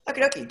Okie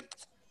dokie.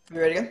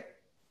 You ready to go?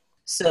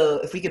 So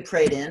if we could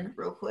pray it in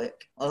real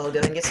quick, I'll go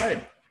ahead and get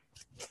started.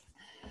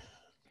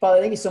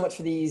 Father, thank you so much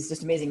for these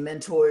just amazing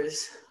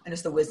mentors and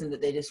just the wisdom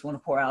that they just want to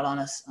pour out on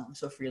us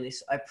so freely.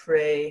 So I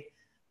pray,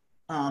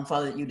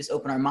 Father, that you just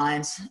open our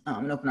minds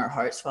and open our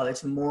hearts, Father,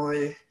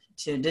 to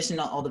addition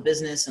to all the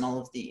business and all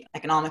of the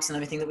economics and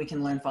everything that we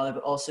can learn, Father,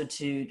 but also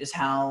to just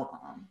how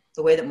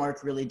the way that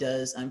Mark really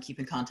does keep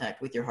in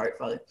contact with your heart,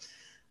 Father.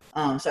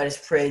 So I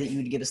just pray that you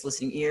would give us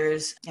listening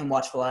ears and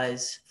watchful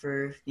eyes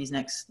for this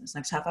next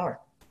half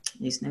hour.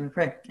 In Jesus' name we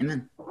pray.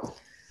 Amen.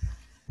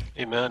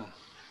 Amen.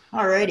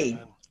 Alrighty.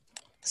 Amen.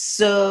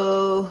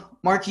 So,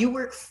 Mark, you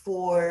work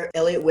for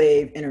Elliott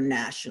Wave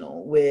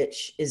International,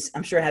 which is,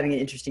 I'm sure, having an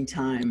interesting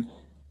time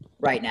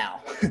right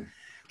now.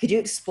 Could you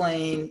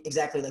explain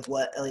exactly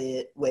what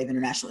Elliott Wave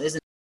International is?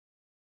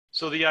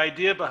 So the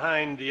idea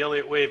behind the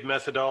Elliott Wave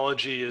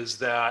methodology is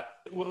that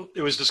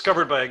it was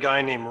discovered by a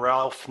guy named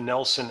Ralph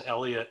Nelson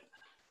Elliott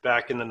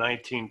back in the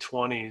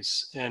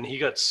 1920s, and he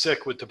got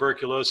sick with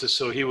tuberculosis.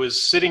 So he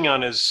was sitting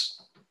on his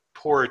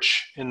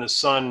porch in the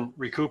sun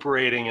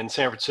recuperating in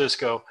San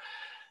Francisco.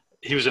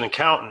 He was an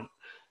accountant,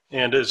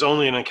 and as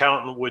only an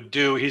accountant would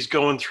do, he's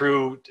going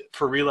through,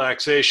 for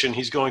relaxation,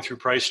 he's going through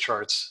price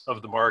charts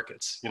of the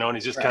markets, and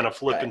he's just kind of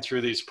flipping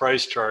through these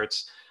price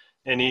charts.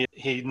 And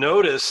he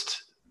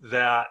noticed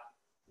that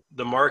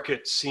the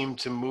market seemed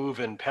to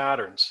move in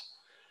patterns.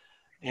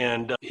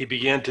 And he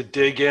began to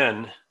dig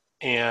in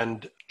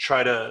and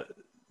try to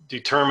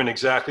determine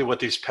exactly what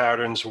these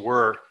patterns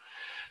were.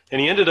 And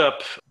he ended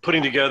up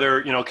putting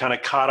together, kind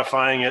of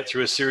codifying it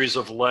through a series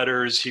of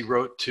letters he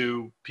wrote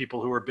to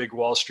people who were big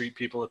Wall Street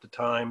people at the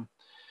time.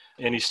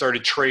 And he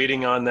started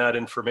trading on that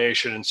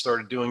information and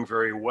started doing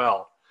very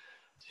well.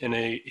 And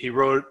he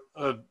wrote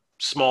a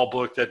small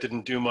book that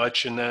didn't do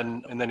much, and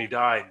then he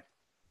died.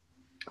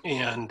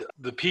 And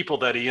the people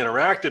that he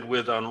interacted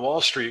with on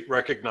Wall Street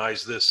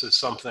recognized this as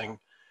something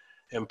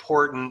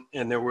important.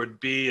 And there would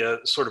be a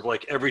sort of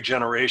like every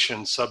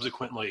generation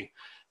subsequently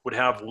would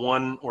have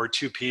one or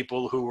two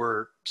people who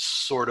were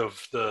sort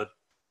of the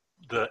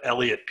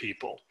Elliott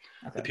people,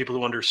 the people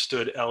who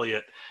understood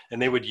Elliott, and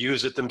they would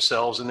use it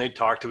themselves, and they'd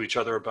talk to each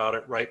other about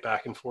it, write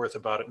back and forth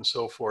about it, and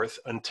so forth,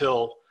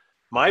 until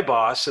my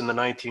boss in the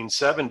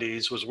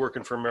 1970s was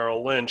working for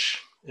Merrill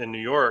Lynch in New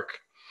York,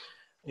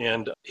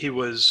 and he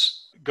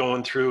was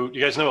going through,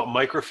 you guys know what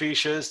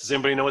microfiche is? Does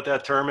anybody know what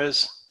that term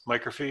is?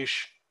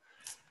 Microfiche?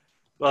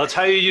 Well, it's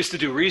how you used to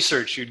do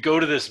research. You'd go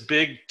to this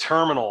big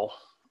terminal.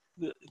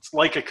 It's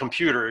like a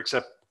computer,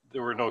 except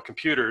there were no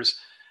computers.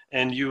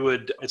 And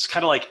it's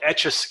kind of like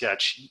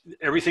Etch-a-Sketch.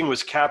 Everything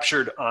was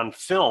captured on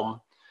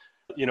film,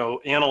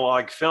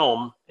 analog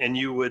film, and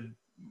you would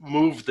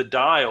move the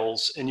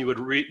dials and you'd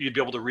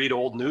be able to read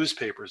old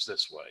newspapers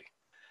this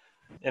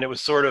way. And it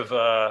was sort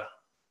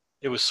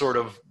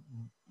of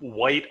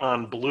white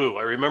on blue.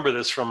 I remember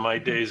this from my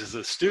days as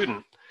a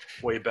student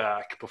way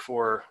back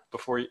before,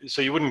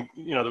 so you wouldn't,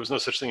 there was no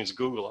such thing as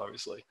Google,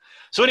 obviously.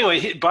 So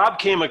anyway, Bob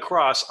came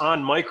across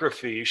on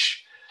microfiche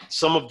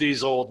some of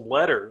these old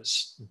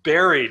letters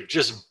buried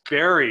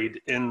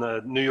in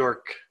the New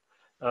York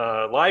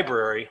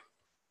library.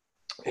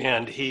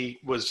 And he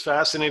was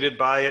fascinated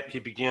by it. He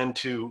began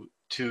to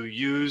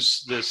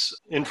use this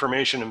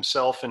information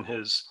himself in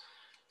his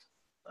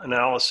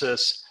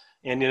analysis,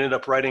 and ended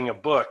up writing a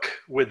book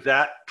with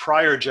that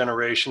prior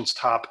generation's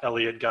top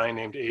Elliott guy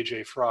named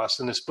A.J.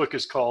 Frost. And this book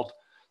is called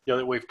The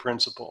Elliott Wave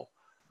Principle,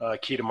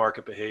 Key to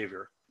Market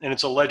Behavior. And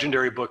it's a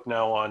legendary book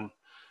now on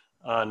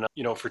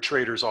for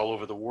traders all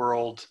over the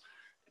world.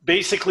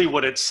 Basically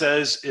what it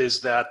says is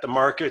that the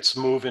markets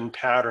move in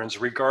patterns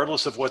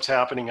regardless of what's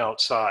happening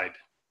outside.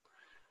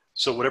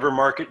 So whatever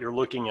market you're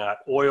looking at,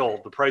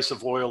 oil, the price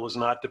of oil is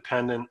not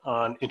dependent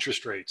on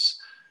interest rates.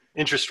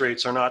 Interest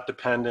rates are not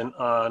dependent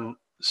on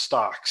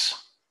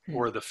stocks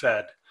or the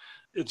Fed.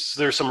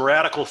 There's some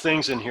radical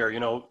things in here.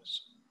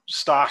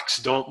 Stocks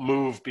don't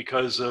move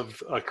because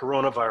of a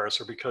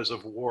coronavirus or because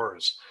of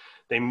wars.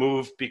 They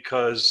move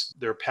because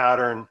their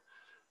pattern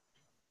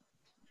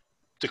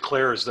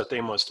declares that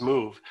they must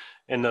move.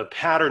 And the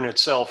pattern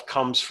itself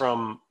comes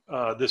from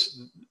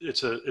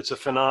it's a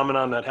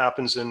phenomenon that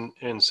happens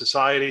in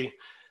society.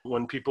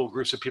 When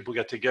groups of people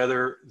get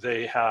together,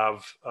 they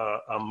have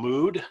a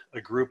mood,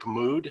 a group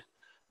mood.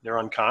 They're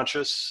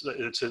unconscious.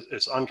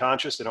 It's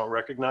unconscious. They don't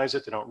recognize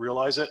it. They don't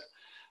realize it.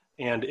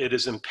 And it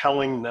is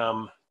impelling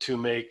them to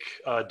make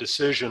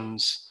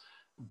decisions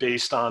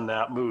based on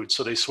that mood.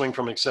 So they swing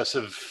from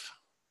excessive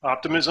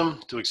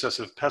optimism to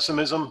excessive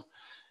pessimism.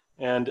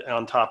 And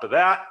on top of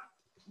that,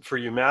 for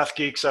you math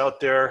geeks out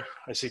there,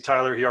 I see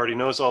Tyler, he already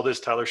knows all this.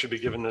 Tyler should be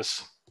given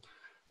this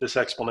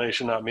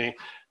explanation, not me.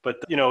 But,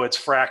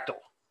 it's fractal.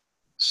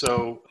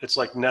 So it's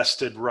like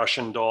nested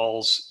Russian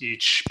dolls.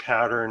 Each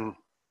pattern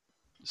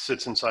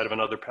sits inside of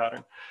another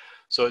pattern.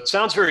 So it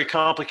sounds very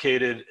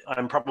complicated.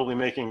 I'm probably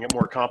making it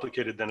more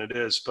complicated than it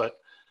is, but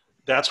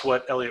that's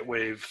what Elliott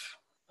Wave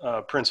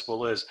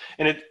principle is.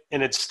 And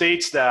it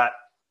states that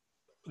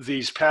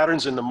these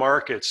patterns in the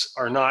markets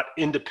are not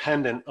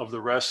independent of the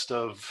rest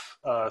of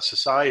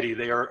society.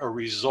 They are a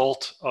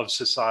result of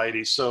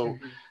society. So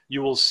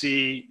you will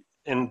see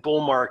in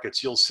bull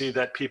markets, you'll see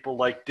that people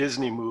like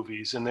Disney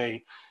movies and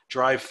they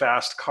drive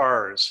fast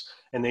cars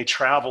and they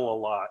travel a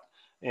lot.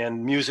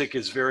 And music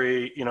is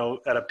very,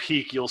 at a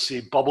peak, you'll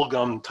see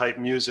bubblegum type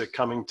music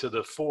coming to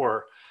the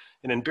fore.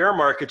 And in bear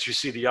markets, you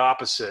see the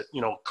opposite.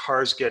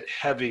 Cars get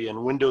heavy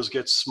and windows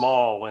get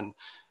small and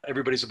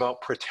everybody's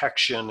about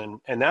protection.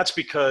 And that's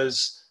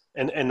because,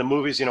 and the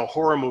movies,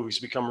 horror movies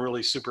become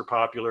really super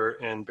popular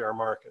in bear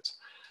markets.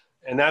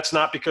 And that's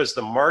not because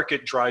the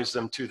market drives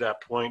them to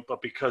that point,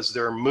 but because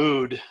their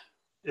mood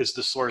is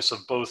the source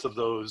of both of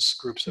those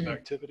groups of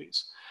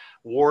activities.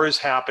 Wars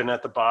happen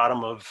at the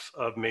bottom of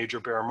major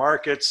bear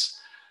markets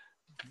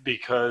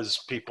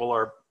because people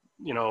are,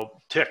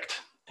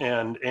 ticked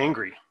and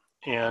angry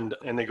and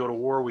they go to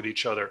war with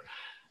each other.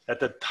 At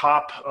the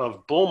top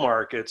of bull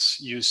markets,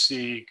 you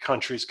see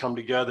countries come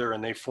together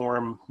and they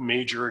form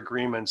major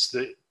agreements.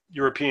 The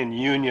European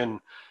Union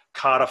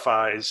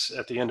codifies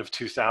at the end of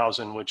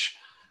 2000, which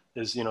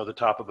is, the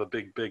top of a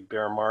big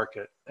bear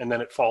market. And then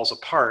it falls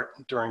apart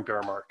during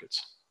bear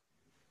markets.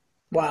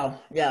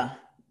 Wow. Yeah.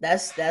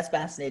 That's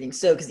fascinating.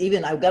 So, because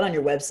even I got on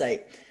your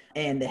website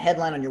and the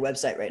headline on your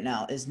website right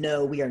now is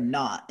 "No, we are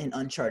not in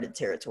uncharted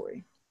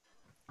territory."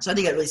 So I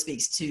think that really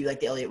speaks to like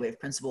the Elliott Wave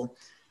principle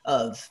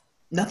of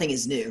nothing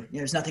is new.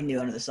 There's nothing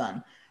new under the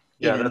sun.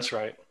 Yeah, that's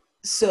right.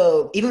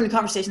 So even in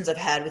conversations I've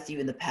had with you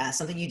in the past,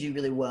 something you do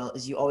really well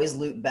is you always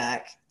loop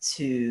back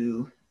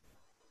to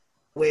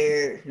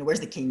where's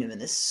the kingdom in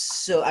this?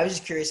 So I was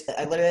just curious.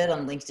 I read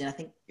on LinkedIn, I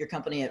think your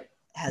company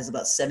has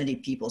about 70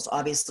 people. So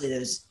obviously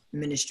there's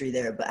ministry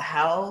there, but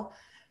how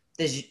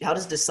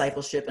does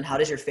discipleship and how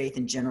does your faith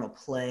in general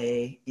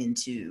play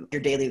into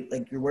your daily,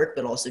 like your work,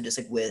 but also just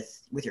like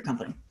with your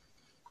company?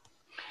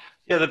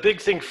 Yeah, the big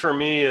thing for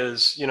me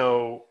is,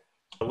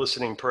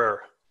 listening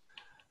prayer.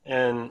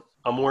 And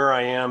I'm where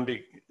I am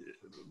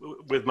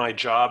with my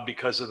job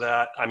because of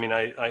that. I mean,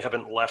 I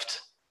haven't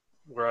left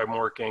where I'm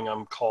working.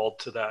 I'm called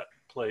to that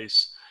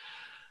place.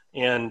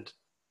 And,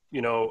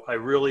 I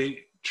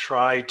really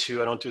try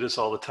to, I don't do this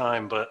all the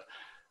time, but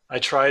I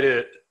try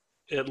to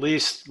at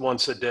least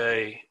once a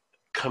day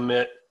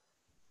commit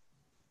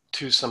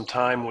to some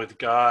time with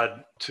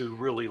God to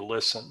really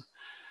listen.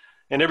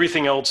 And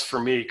everything else for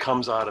me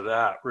comes out of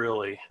that,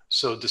 really.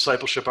 So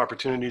discipleship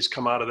opportunities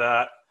come out of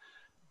that.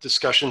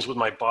 Discussions with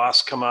my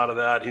boss come out of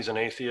that. He's an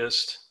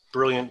atheist,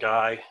 brilliant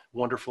guy,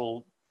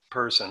 wonderful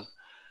person,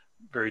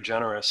 very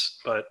generous,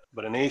 but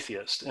an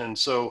atheist. And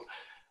so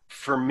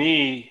for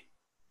me,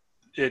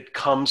 it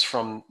comes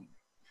from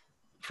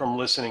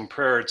listening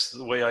prayer. It's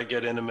the way I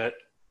get intimate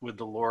with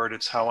the Lord.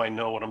 It's how I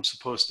know what I'm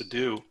supposed to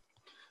do,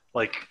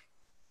 like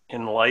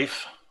in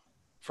life,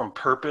 from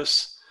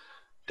purpose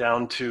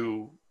down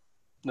to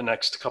the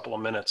next couple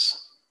of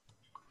minutes.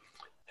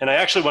 And I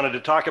actually wanted to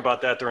talk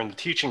about that during the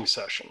teaching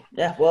session.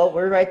 Yeah, well,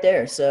 we're right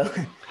there. So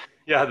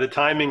yeah, the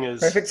timing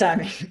is perfect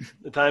timing.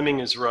 The timing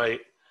is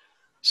right.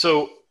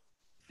 So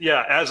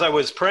yeah, as I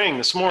was praying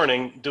this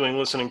morning, doing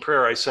listening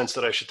prayer, I sensed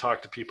that I should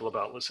talk to people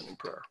about listening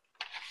prayer.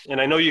 And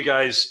I know you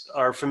guys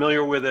are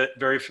familiar with it,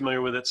 very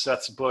familiar with it.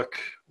 Seth's book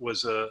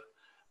was a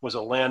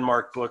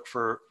landmark book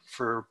for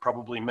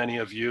probably many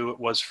of you. It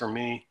was for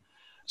me.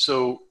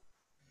 So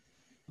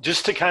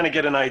just to kind of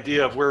get an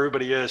idea of where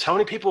everybody is, how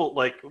many people,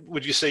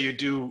 would you say you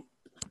do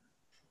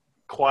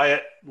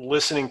quiet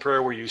listening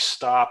prayer where you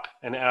stop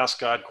and ask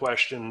God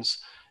questions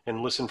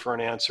and listen for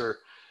an answer,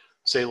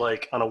 say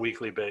on a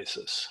weekly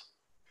basis?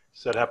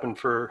 Does that happen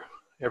for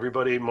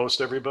everybody, most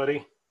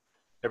everybody?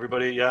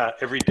 Everybody, yeah,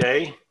 every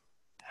day?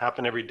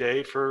 Happen every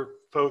day for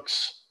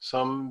folks?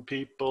 Some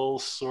people,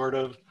 sort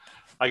of.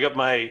 I got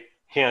my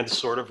hand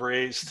sort of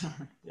raised.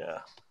 Yeah.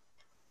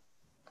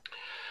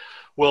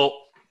 Well,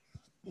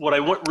 what I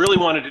really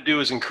wanted to do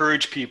is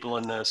encourage people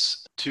in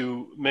this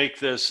to make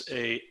this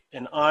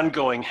an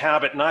ongoing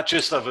habit, not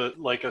just of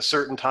a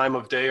certain time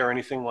of day or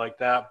anything like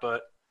that,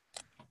 but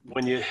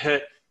when you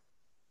hit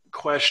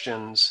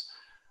questions,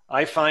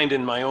 I find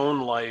in my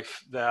own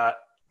life that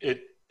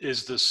it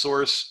is the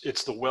source,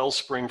 it's the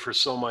wellspring for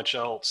so much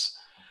else.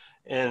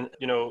 And,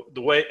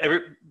 the way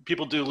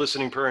people do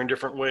listening prayer in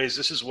different ways,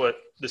 this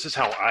is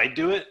how I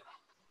do it.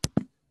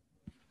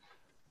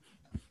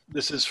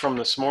 This is from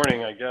this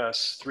morning, I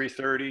guess,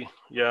 3:30.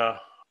 Yeah.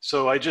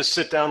 So I just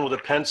sit down with a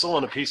pencil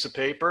and a piece of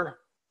paper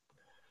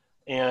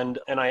and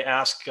I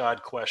ask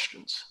God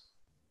questions.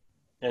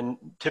 And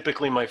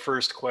typically my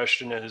first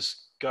question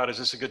is, God, is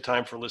this a good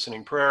time for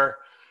listening prayer?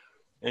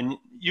 And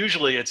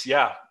usually it's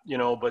yeah,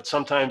 but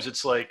sometimes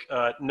it's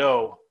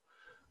no,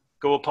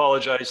 go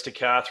apologize to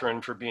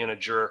Catherine for being a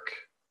jerk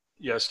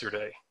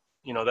yesterday.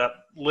 That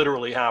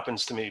literally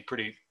happens to me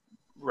pretty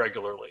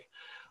regularly.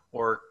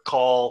 Or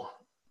call,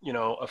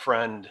 a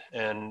friend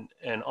and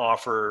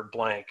offer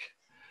blank.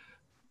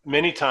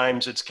 Many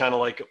times it's kind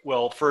of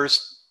well,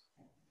 first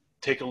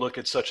take a look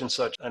at such and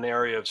such an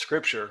area of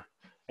scripture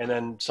and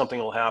then something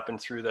will happen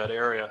through that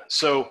area.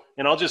 So,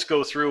 and I'll just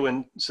go through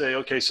and say,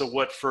 okay, so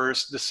what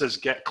first? This says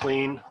get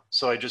clean.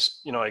 So I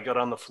just, I got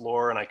on the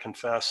floor and I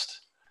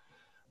confessed.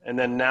 And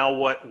then now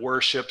what?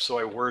 Worship. So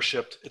I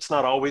worshiped. It's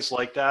not always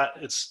like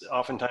that.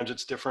 Oftentimes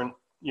it's different,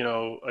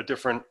 a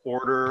different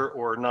order,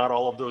 or not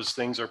all of those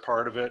things are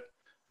part of it.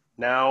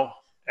 Now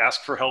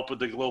ask for help with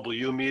the Global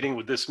U meeting,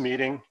 with this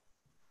meeting.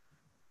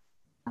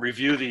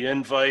 Review the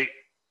invite.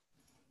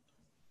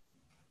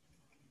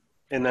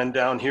 And then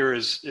down here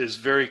is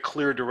very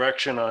clear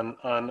direction on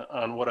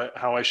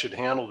how I should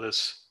handle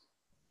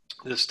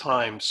this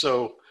time.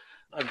 So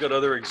I've got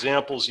other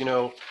examples.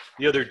 The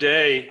other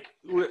day,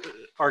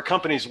 our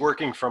company's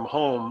working from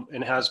home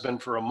and has been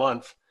for a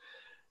month.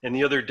 And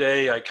the other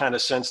day, I kind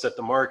of sensed that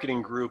the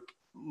marketing group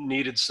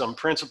needed some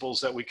principles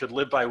that we could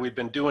live by. We've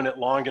been doing it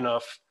long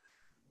enough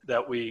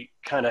that we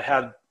kind of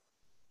had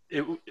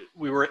it.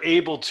 We were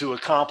able to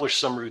accomplish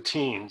some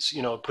routines,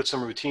 put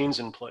some routines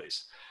in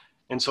place.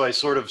 And so I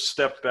sort of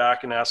stepped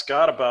back and asked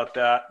God about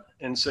that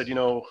and said,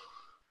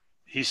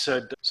 he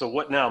said, so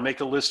what now?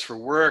 Make a list for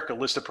work, a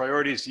list of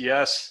priorities.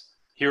 Yes.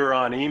 Here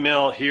on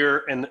email,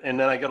 here. And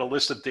then I got a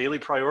list of daily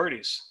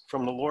priorities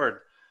from the Lord.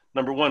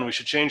 Number 1, we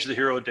should change the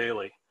hero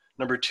daily.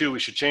 Number 2, we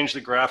should change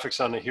the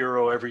graphics on the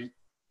hero every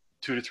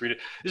 2 to 3 days.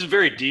 This is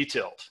very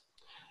detailed.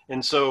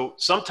 And so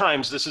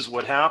sometimes this is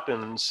what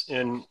happens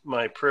in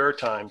my prayer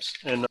times.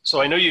 And so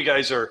I know you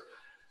guys are,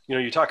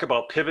 you talk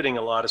about pivoting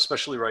a lot,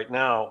 especially right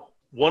now.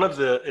 One of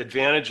the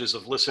advantages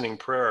of listening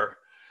prayer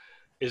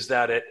is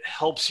that it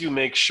helps you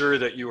make sure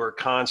that you are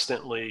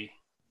constantly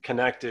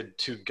connected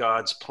to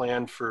God's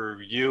plan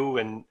for you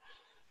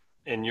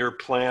and your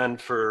plan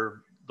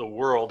for the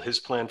world, his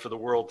plan for the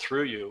world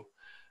through you,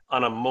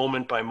 on a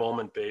moment by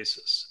moment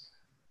basis.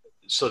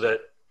 So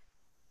that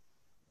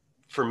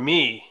for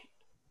me,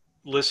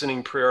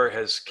 listening prayer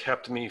has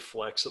kept me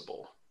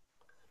flexible,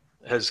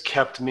 has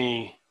kept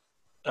me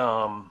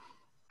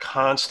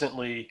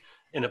constantly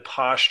in a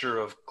posture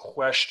of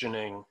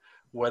questioning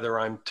whether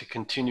I'm to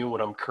continue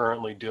what I'm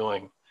currently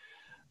doing.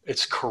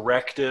 It's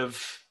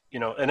corrective,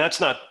 and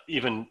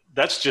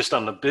that's just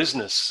on the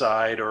business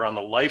side or on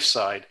the life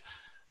side.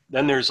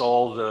 Then there's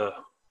all the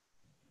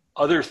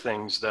other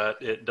things that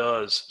it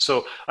does.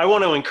 So I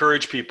want to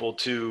encourage people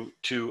to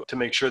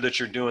make sure that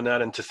you're doing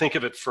that and to think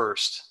of it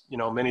first.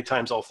 Many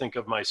times I'll think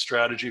of my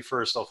strategy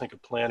first. I'll think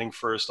of planning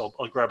first.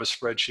 I'll grab a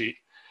spreadsheet,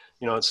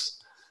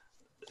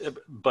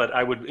 but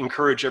I would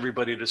encourage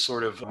everybody to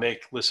sort of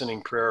make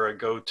listening prayer a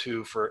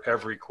go-to for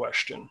every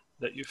question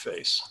that you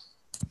face.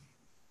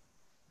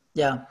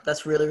 Yeah,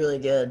 that's really, really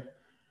good.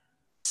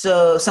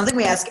 So something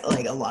we ask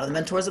like a lot of the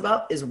mentors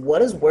about is,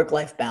 what is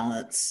work-life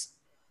balance?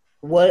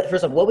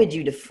 First off, what would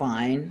you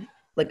define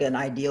like an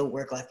ideal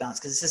work-life balance?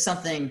 Because this is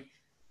something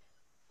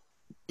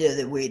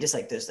that we just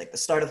like, there's like the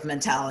startup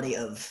mentality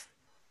of,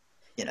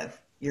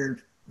 you're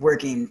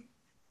working,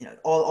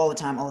 all the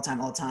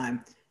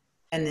time.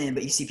 And then,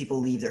 but you see people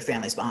leave their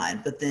families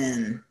behind, but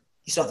then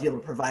you still have to be able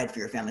to provide for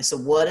your family. So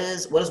what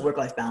does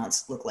work-life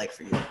balance look like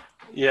for you?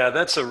 Yeah,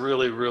 that's a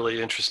really,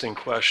 really interesting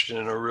question,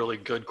 and a really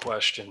good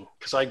question,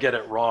 because I get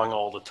it wrong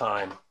all the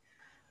time,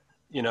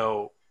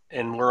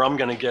 and where I'm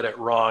going to get it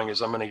wrong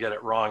is I'm going to get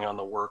it wrong on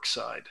the work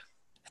side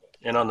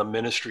and on the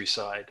ministry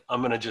side.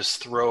 I'm going to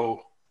just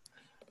throw,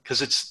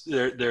 because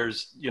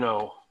there's,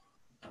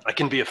 I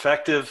can be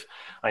effective.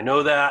 I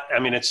know that. I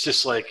mean, it's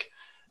just like,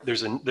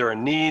 there are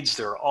needs,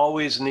 there are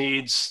always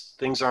needs.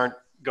 Things aren't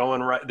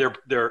going right.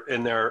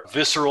 They're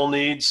visceral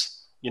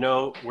needs,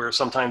 where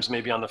sometimes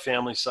maybe on the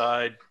family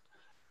side,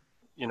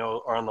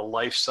 or on the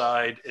life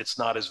side, it's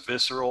not as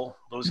visceral,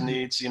 those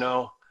needs,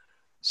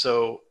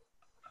 So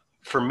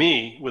for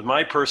me, with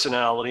my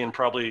personality, and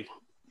probably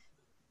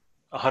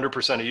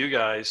 100% of you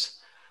guys,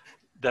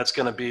 that's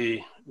going to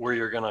be where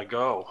you're going to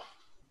go.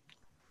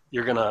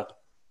 You're going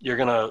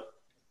to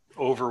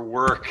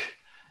overwork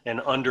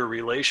and under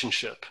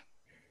relationship.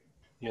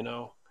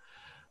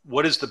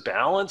 What is the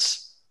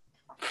balance?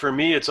 For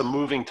me, it's a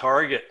moving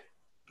target.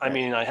 I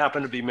mean, I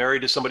happen to be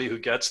married to somebody who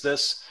gets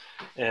this,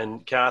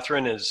 and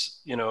Catherine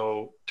is,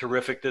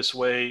 terrific this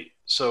way.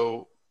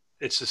 So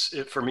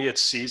for me,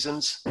 it's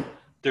seasons.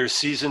 There's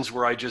seasons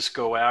where I just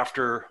go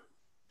after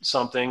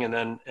something and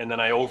then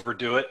I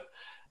overdo it.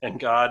 And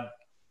God,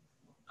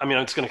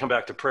 it's going to come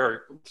back to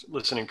prayer,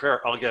 listening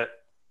prayer. I'll get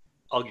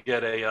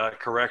a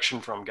correction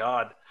from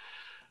God.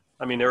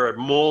 There are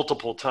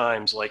multiple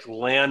times, like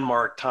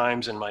landmark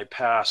times in my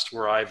past,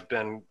 where I've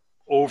been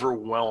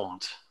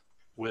overwhelmed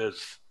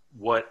with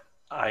what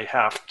I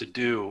have to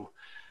do.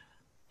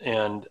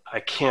 And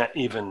I can't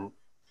even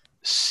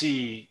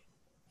see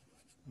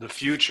the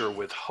future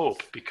with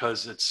hope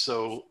because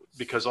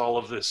all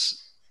of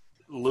this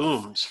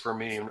looms for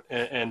me.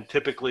 And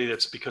typically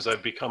it's because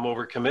I've become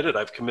overcommitted.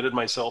 I've committed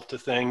myself to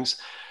things.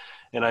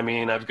 And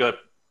I've got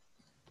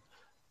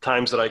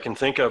times that I can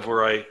think of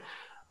where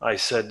I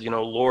said,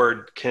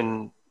 Lord,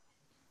 can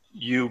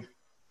you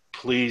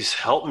please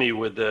help me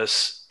with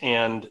this?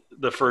 And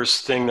the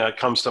first thing that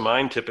comes to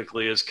mind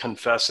typically is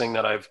confessing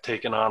that I've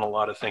taken on a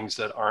lot of things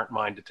that aren't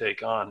mine to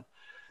take on.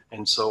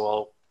 And so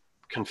I'll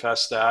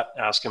confess that,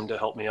 ask him to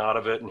help me out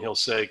of it. And he'll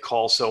say,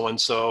 call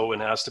so-and-so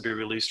and ask to be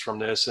released from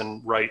this,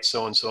 and write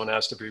so-and-so and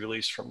ask to be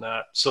released from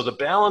that. So the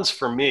balance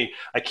for me,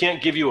 I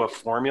can't give you a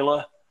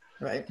formula.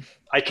 Right.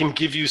 I can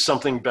give you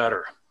something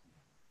better,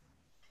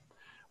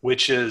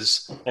 which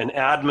is an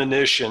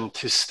admonition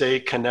to stay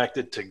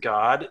connected to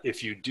God.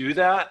 If you do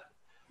that,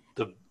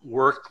 the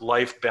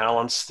work-life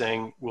balance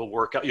thing will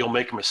work out. You'll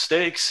make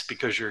mistakes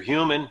because you're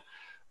human,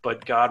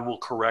 but God will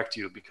correct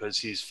you because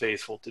he's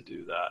faithful to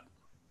do that.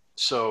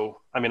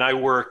 So, I mean, I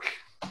work,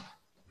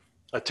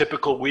 a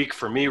typical week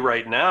for me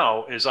right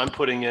now is I'm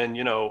putting in,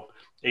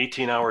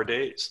 18-hour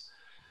days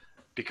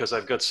because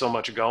I've got so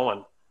much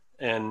going,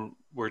 and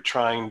we're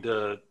trying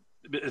to,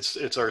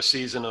 it's our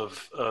season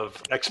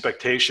of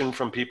expectation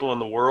from people in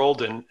the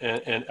world and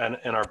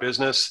our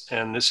business.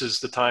 And this is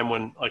the time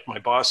when, like my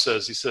boss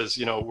says, he says,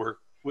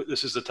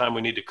 this is the time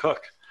we need to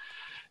cook.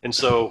 And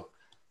so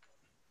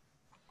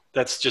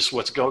that's just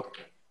what's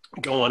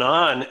going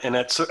on. And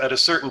at a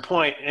certain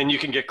point, and you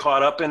can get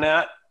caught up in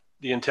that,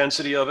 the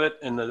intensity of it,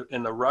 and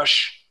the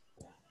rush,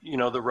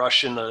 the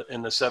rush in the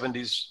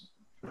 70s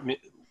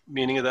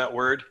meaning of that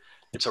word.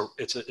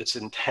 It's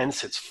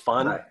intense. It's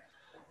fun. Right.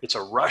 It's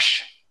a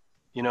rush,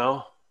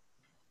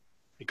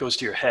 it goes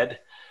to your head,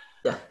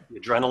 the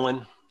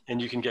adrenaline,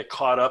 and you can get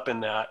caught up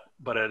in that.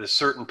 But at a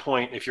certain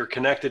point, if you're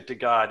connected to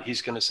God,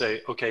 he's going to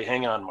say, okay,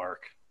 hang on,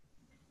 Mark,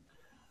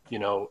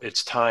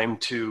 it's time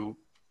to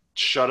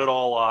shut it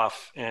all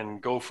off and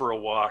go for a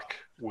walk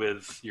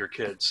with your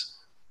kids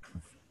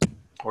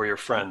or your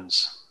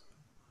friends.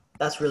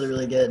 That's really,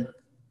 really good.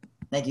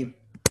 Thank you.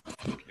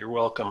 You're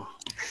welcome.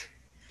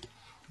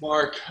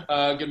 Mark,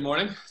 good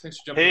morning. Thanks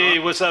for jumping on. Hey,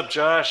 what's up,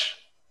 Josh?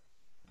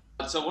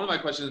 So one of my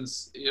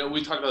questions,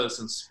 we talked about this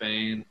in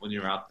Spain when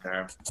you were out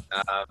there,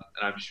 and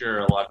I'm sure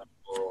a lot of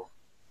people,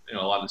 a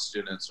lot of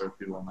students or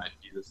people might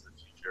do this in the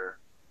future,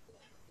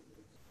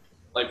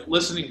 like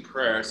listening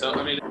prayer. So,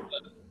 I mean,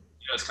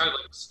 it's kind of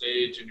like a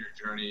stage in your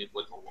journey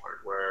with the Lord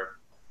where,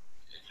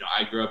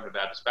 I grew up in a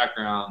Baptist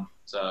background,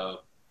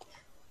 so,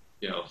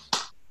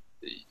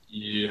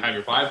 you have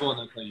your Bible and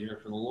that's how you hear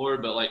from the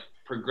Lord, but like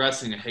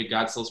progressing, hey,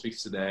 God still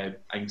speaks today.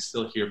 I can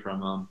still hear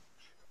from him.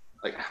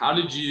 Like, how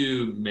did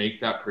you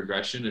make that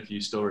progression, if you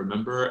still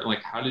remember? And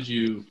like, how did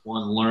you,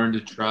 learn to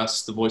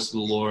trust the voice of the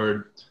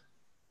Lord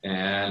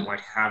and like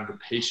have the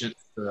patience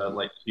to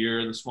like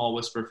hear the small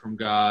whisper from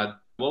God?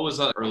 What was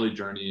that early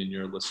journey in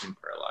your listening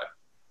prayer life?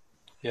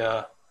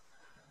 Yeah.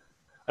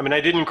 I mean, I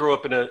didn't grow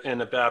up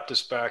in a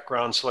Baptist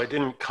background, so I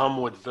didn't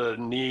come with the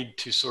need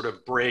to sort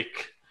of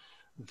break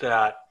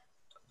that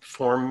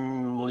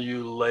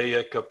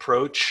formulaic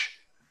approach.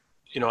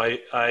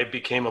 I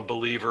became a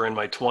believer in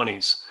my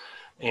 20s.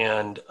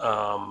 And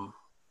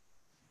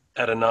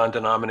at a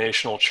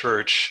non-denominational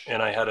church,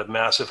 and I had a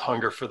massive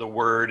hunger for the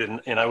word,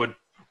 and I would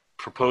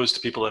propose to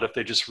people that if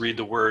they just read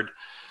the word,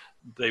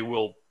 they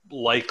will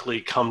likely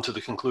come to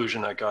the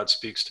conclusion that God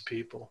speaks to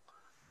people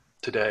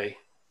today,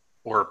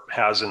 or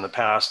has in the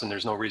past, and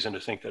there's no reason to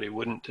think that he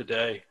wouldn't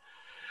today.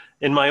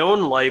 In my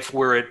own life,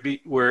 where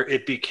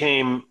it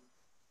became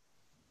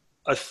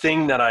a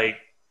thing that I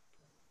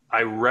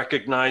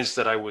recognized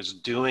that I was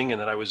doing and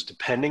that I was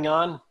depending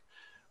on,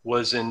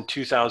 was in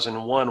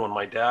 2001 when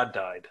my dad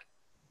died.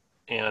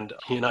 And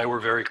he and I were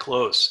very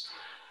close.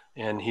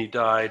 And he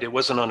died. It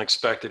wasn't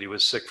unexpected. He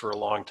was sick for a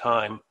long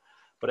time.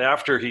 But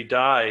after he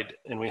died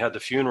and we had the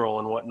funeral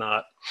and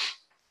whatnot,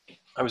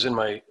 I was in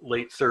my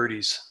late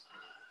 30s.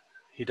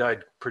 He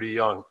died pretty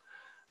young.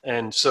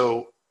 And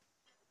so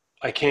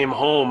I came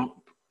home.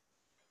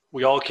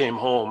 We all came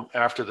home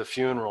after the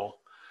funeral.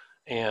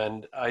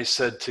 And I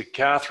said to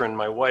Catherine,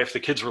 my wife, the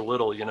kids were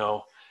little,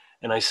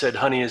 and I said,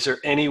 honey, is there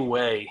any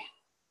way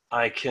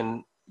I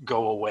can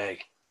go away?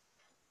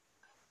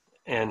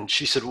 And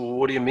she said, well,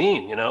 what do you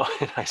mean? And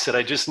I said,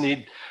 I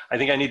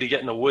think I need to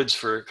get in the woods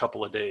for a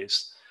couple of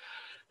days.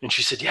 And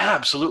she said, yeah,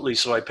 absolutely.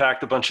 So I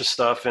packed a bunch of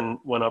stuff and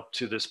went up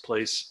to this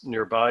place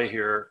nearby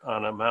here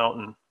on a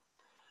mountain,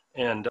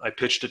 and I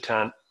pitched a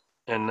tent,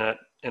 and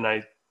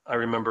I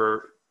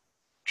remember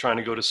trying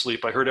to go to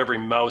sleep. I heard every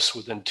mouse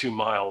within 2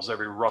 miles,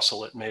 every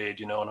rustle it made,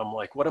 and I'm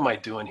like, what am I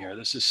doing here?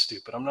 This is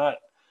stupid. I'm not.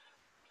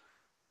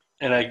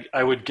 And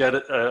I would get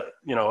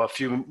a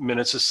few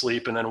minutes of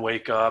sleep and then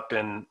wake up,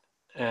 and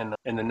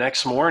the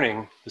next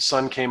morning the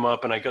sun came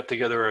up, and I got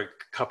together a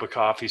cup of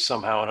coffee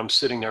somehow, and I'm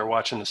sitting there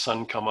watching the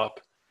sun come up,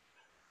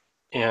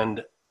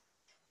 and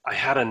I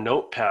had a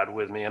notepad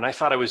with me, and I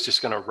thought I was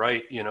just going to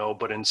write,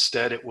 but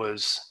instead it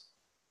was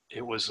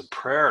a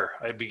prayer.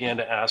 I began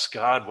to ask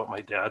God what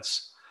my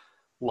dad's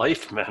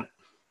life meant,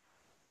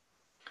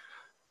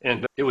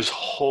 and it was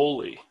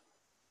holy.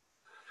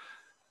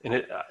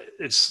 And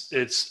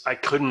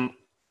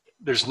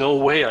there's no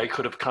way I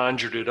could have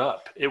conjured it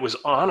up. It was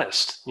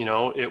honest,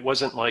 it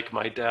wasn't like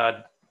my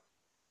dad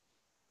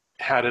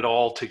had it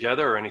all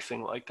together or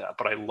anything like that,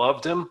 but I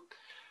loved him,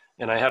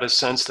 and I had a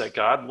sense that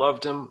God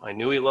loved him. I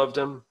knew he loved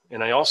him.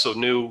 And I also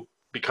knew,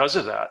 because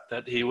of that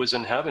he was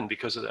in heaven,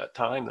 because of that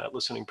time, that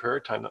listening prayer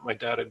time, that my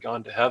dad had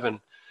gone to heaven.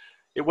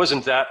 It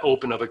wasn't that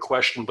open of a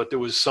question, but there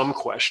was some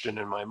question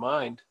in my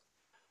mind.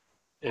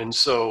 And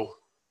so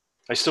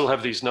I still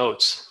have these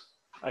notes.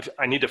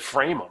 I need to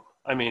frame them.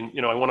 I mean,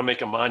 I want to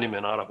make a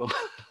monument out of them.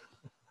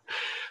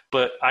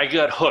 But I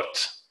got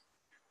hooked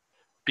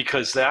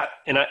because that,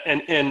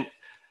 and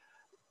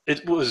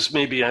it was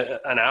maybe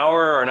an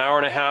hour or an hour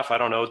and a half. I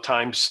don't know.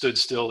 Time stood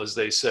still, as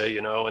they say,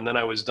 and then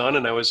I was done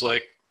and I was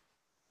like,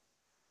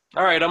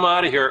 all right, I'm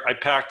out of here. I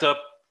packed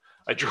up.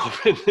 I drove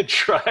in the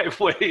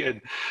driveway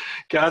and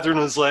Catherine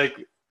was like,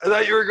 I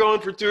thought you were going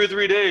for 2 or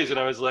 3 days. And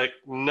I was like,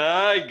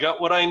 nah, I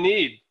got what I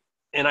need.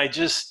 And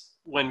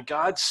when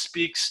God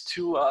speaks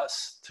to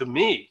us, to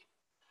me,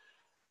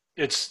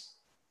 it's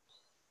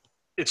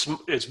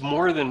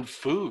more than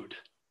food.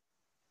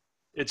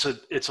 It's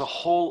a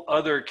whole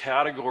other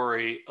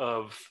category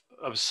of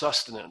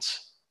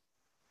sustenance,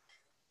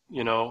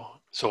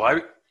 So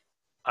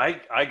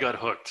I got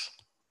hooked.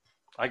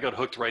 I got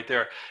hooked right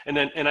there.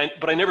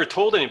 But I never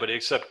told anybody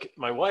except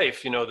my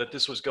wife, that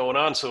this was going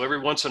on. So every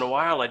once in a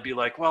while I'd be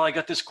like, well, I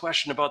got this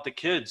question about the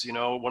kids,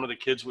 one of the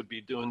kids would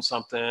be doing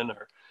something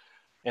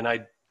and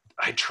I'd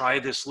try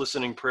this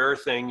listening prayer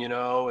thing,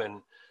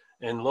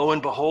 and lo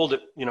and behold,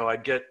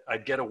 I'd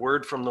get a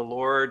word from the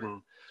Lord.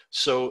 And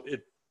so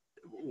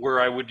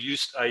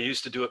I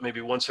used to do it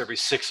maybe once every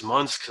 6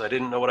 months because I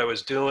didn't know what I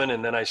was doing.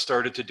 And then I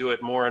started to do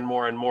it more and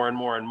more and more and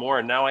more and more.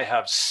 And now I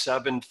have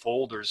 7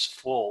 folders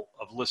full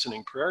of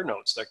listening prayer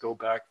notes that go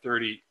back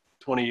 30,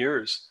 20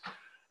 years.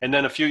 And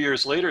then a few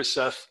years later,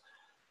 Seth,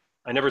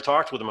 I never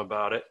talked with him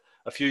about it.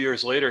 A few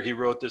years later, he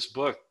wrote this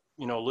book,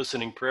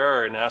 Listening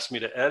Prayer, and asked me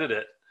to edit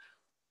it.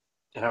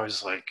 And I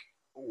was like,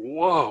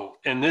 whoa.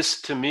 And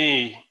this to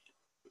me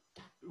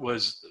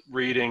was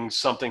reading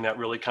something that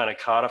really kind of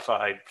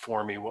codified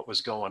for me what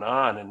was going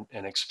on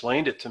and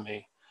explained it to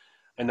me.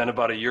 And then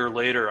about a year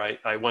later,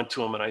 I went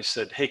to him and I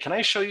said, hey, can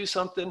I show you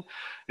something?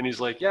 And he's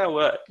like, yeah,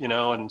 what?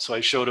 And so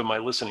I showed him my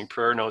listening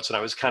prayer notes and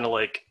I was kind of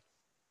like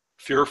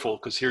fearful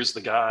because here's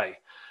the guy,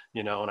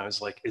 and I was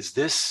like, is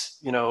this,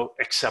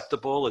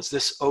 acceptable? Is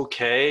this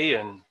okay?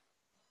 And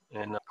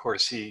of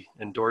course he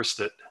endorsed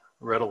it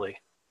readily.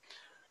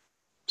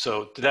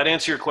 So did that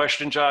answer your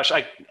question, Josh?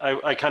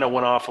 I kind of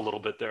went off a little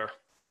bit there.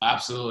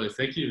 Absolutely.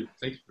 Thank you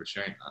for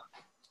sharing that.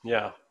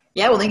 Yeah.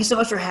 Yeah. Well, thank you so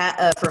much for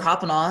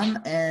hopping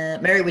on.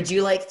 Mary, would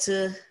you like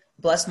to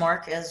bless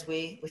Mark as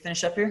we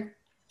finish up here?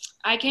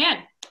 I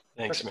can.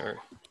 Thanks, Mary.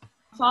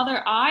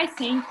 Father, I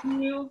thank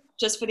you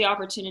just for the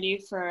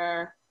opportunity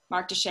for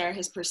Mark to share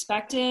his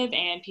perspective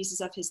and pieces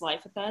of his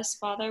life with us,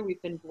 Father.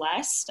 We've been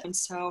blessed. And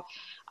so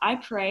I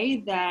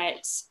pray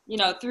that,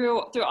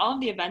 through all of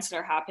the events that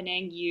are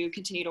happening, you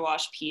continue to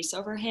wash peace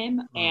over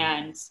him.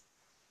 And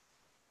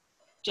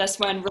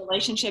just when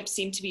relationships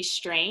seem to be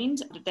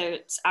strained, that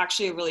it's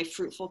actually a really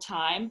fruitful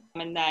time,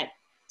 and that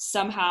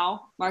somehow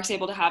Mark's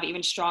able to have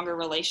even stronger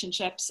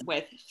relationships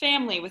with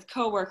family, with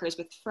coworkers,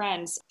 with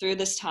friends through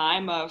this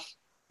time of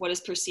what is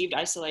perceived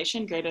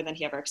isolation greater than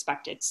he ever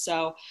expected.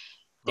 So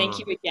thank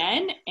you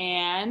again.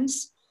 And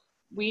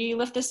we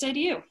lift this day to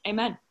you.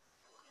 Amen.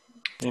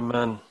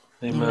 Amen.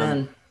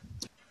 Amen.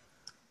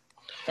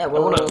 Yeah,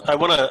 I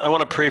want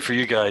to pray for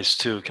you guys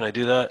too. Can I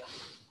do that?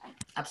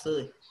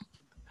 Absolutely.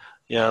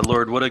 Yeah,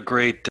 Lord, what a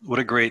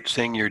great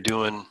thing you're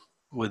doing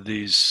with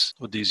these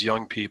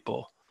young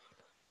people.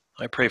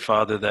 I pray,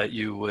 Father, that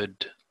you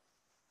would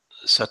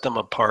set them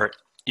apart,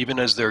 even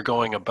as they're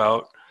going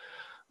about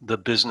the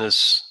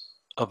business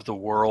of the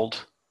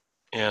world,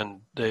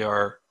 and they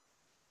are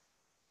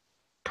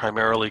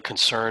primarily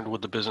concerned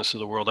with the business of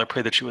the world. I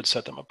pray that you would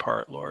set them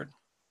apart, Lord,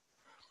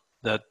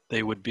 that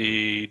they would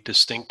be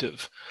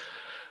distinctive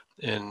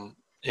in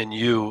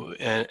you.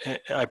 And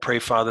I pray,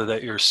 Father,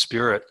 that your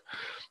Spirit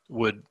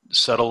would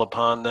settle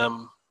upon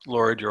them,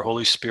 Lord, your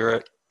Holy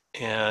Spirit,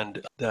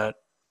 and that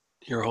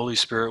your Holy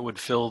Spirit would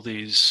fill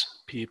these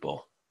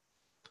people.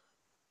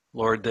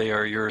 Lord, they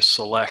are your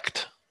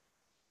select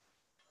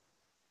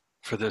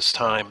for this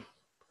time.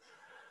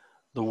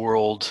 The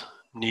world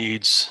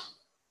needs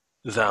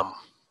them.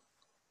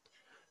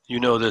 You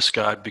know this,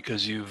 God,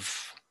 because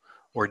you've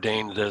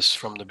ordained this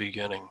from the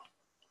beginning.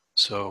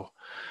 So,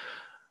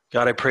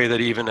 God, I pray that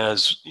even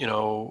as,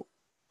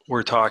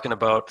 we're talking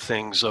about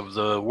things of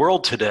the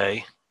world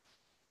today,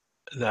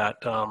 that,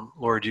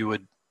 Lord, you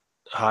would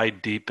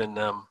hide deep in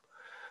them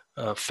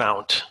a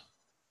fount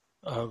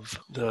of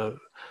the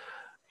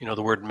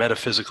word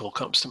metaphysical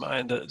comes to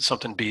mind,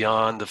 something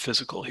beyond the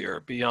physical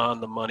here,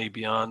 beyond the money,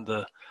 beyond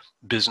the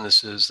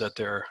businesses that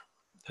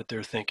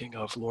they're thinking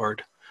of,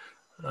 Lord.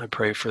 I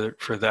pray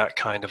for that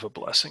kind of a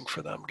blessing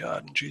for them,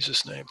 God, in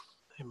Jesus' name.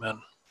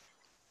 Amen.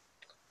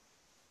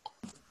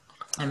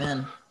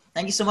 Amen.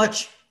 Thank you so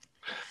much.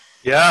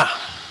 Yeah.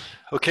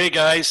 Okay,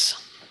 guys.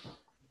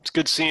 It's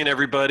good seeing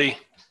everybody.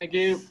 Thank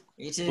you.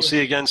 You too. We'll see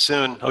you again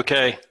soon.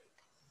 Okay.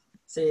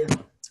 See you.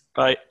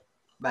 Bye.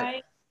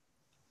 Bye.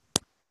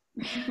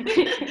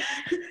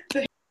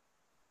 Bye.